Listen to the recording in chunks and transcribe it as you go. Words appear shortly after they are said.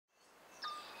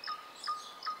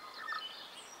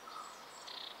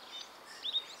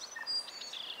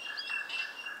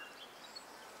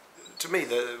to me,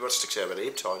 what sticks out about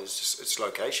EbbTide is just its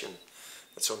location.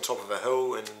 It's on top of a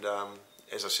hill, and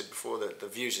as I said before, the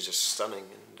views are just stunning.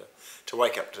 And to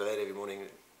wake up to that every morning, you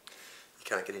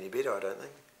can't get any better, I don't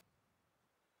think.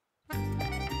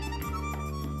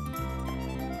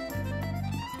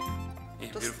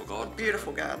 Yeah, beautiful garden.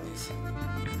 Beautiful gardens.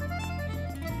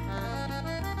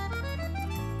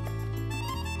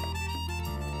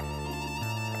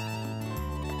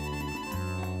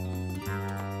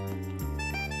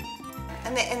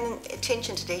 And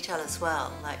attention to detail as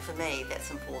well. Like for me,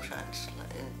 that's important.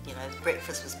 You know,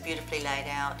 breakfast was beautifully laid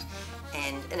out,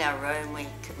 and in our room we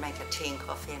could make a tea and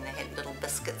coffee, and they had little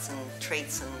biscuits and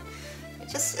treats, and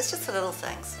it's just the little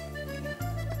things.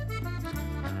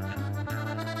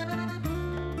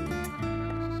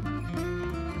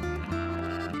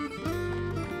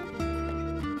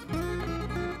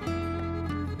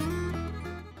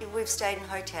 We've stayed in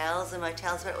hotels and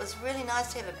motels, but it was really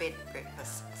nice to have a bed and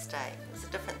breakfast stay. It was a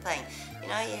different thing. You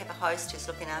know, you have a host who's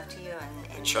looking after you,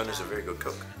 and Shona's a very good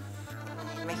cook.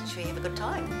 And making sure you have a good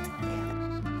time.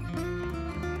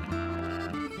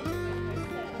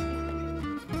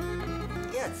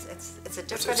 Yeah, it's a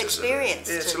different experience.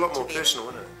 It's a lot more personal,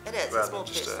 isn't it? It is. Rather it's more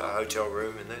than just personal. a hotel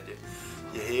room and that.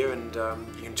 You're here, and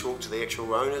you can talk to the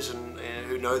actual owners and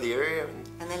who know the area,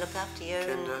 and they look after you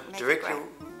can and direct you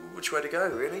which way to go,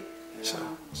 really. Yeah.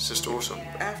 So it's just awesome.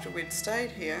 After we'd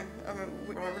stayed here, I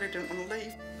really didn't want to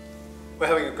leave. We're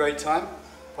having a great time.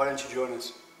 Why don't you join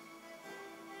us?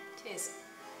 Cheers.